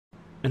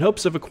In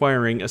hopes of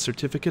acquiring a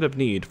certificate of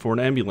need for an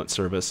ambulance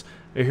service,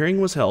 a hearing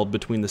was held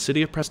between the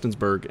City of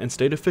Prestonsburg and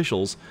state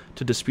officials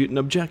to dispute an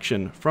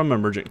objection from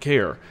Emergent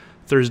Care.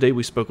 Thursday,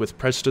 we spoke with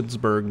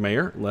Prestonsburg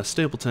Mayor Les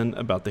Stapleton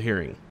about the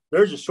hearing.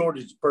 There's a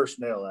shortage of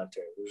personnel out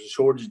there. There's a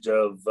shortage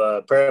of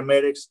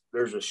paramedics.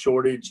 There's a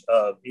shortage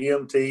of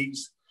EMTs.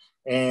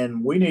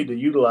 And we need to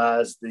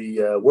utilize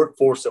the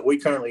workforce that we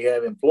currently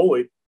have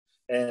employed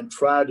and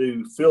try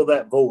to fill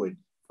that void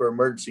for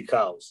emergency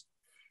calls.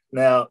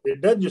 Now,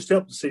 it doesn't just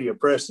help the city of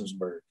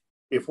Prestonsburg.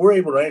 If we're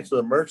able to answer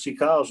the emergency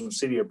calls in the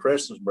city of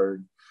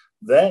Prestonsburg,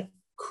 that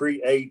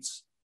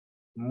creates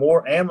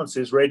more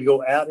ambulances ready to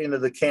go out into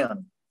the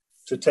county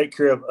to take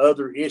care of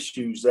other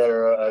issues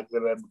that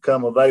have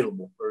become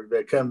available or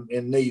that come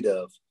in need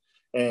of.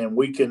 And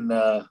we can,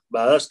 by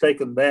us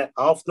taking that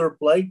off their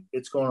plate,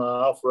 it's going to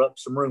offer up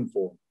some room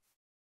for them.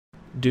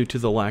 Due to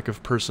the lack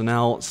of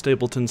personnel,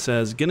 Stapleton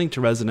says getting to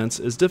residents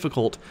is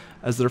difficult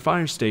as their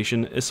fire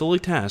station is solely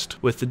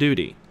tasked with the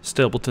duty.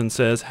 Stapleton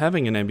says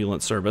having an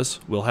ambulance service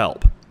will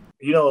help.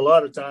 You know, a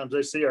lot of times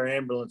they see our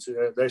ambulance,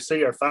 they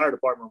see our fire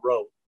department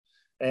roll,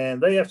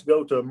 and they have to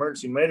go to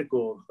emergency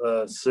medical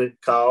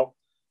call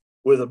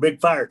with a big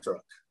fire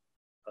truck.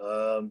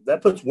 That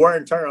puts wear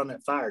and tear on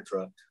that fire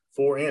truck.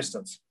 For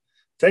instance,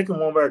 taking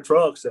one of our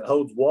trucks that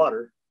holds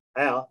water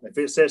out, if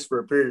it sits for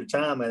a period of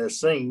time at a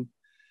scene,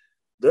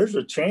 there's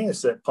a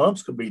chance that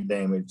pumps could be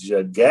damaged,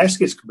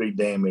 gaskets could be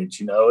damaged.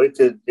 You know, it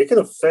could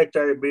affect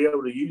our be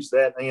able to use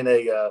that in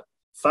a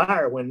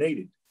fire when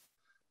needed.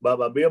 But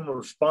by being able to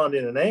respond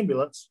in an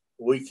ambulance,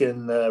 we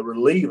can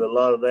relieve a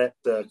lot of that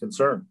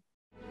concern.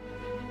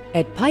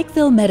 At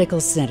Pikeville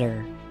Medical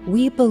Center,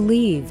 we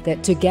believe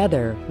that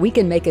together we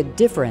can make a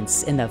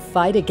difference in the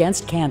fight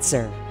against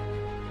cancer.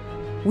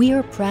 We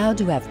are proud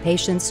to have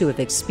patients who have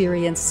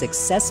experienced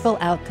successful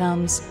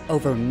outcomes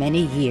over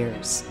many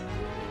years.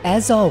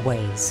 As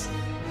always,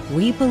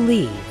 we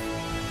believe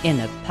in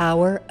the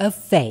power of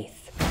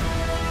faith.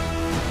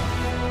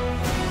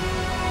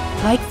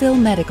 Pikeville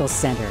Medical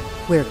Center,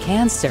 where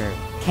cancer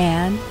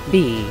can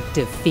be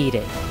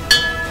defeated.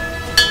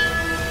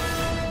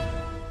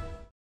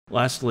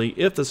 Lastly,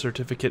 if the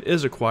certificate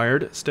is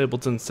acquired,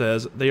 Stapleton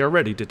says they are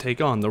ready to take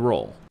on the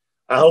role.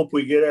 I hope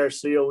we get our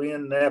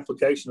CON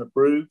application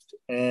approved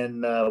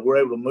and we're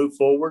able to move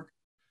forward.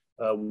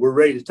 We're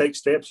ready to take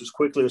steps as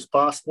quickly as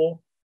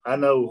possible. I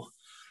know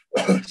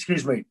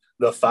excuse me,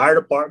 the fire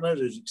department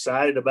is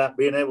excited about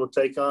being able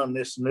to take on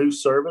this new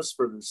service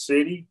for the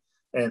city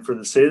and for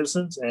the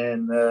citizens.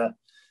 And,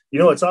 you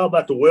know, it's all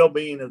about the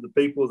well-being of the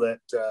people that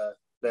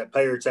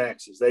pay our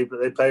taxes. They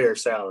pay our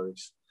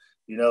salaries.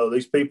 You know,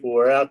 these people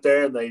are out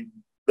there, they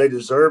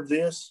deserve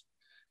this.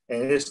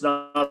 And it's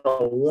not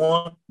a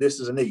want, this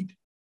is a need.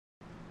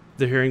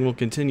 The hearing will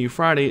continue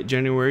Friday,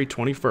 January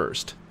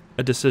 21st.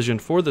 A decision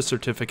for the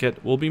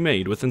certificate will be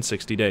made within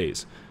 60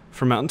 days.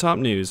 For Mountaintop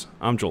News,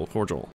 I'm Joel Cordial.